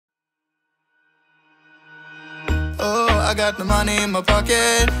I got the money in my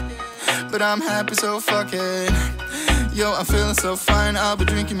pocket, but I'm happy, so fuck it. Yo, I'm feeling so fine, I'll be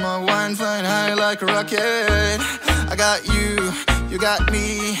drinking more wine, flying high like a rocket. I got you, you got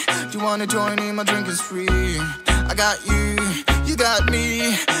me. Do you wanna join in my drinking spree? I got you got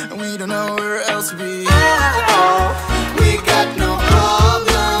me, and we don't know where else to be. We got no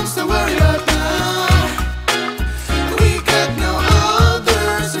problems to worry about now. We got no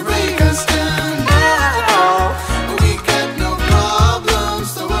others to break us down. We got no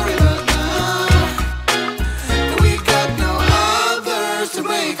problems to worry about now. We got no others to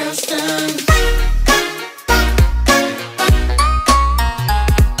break us down.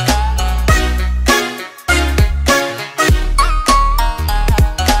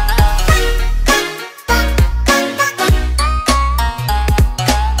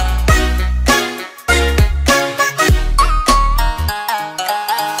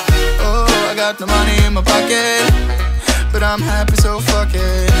 No money in my pocket, but I'm happy, so fuck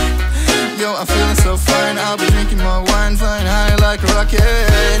it. Yo, I'm feeling so fine, I'll be drinking more wine, flying high like a rocket.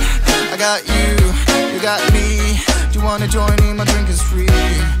 I got you got me. Do you wanna join in my drinking spree?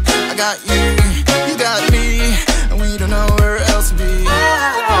 I got you got me, and we don't know where else to be.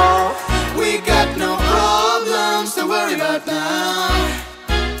 We got no problems to worry about now.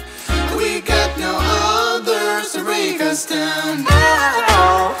 We got no others to break us down.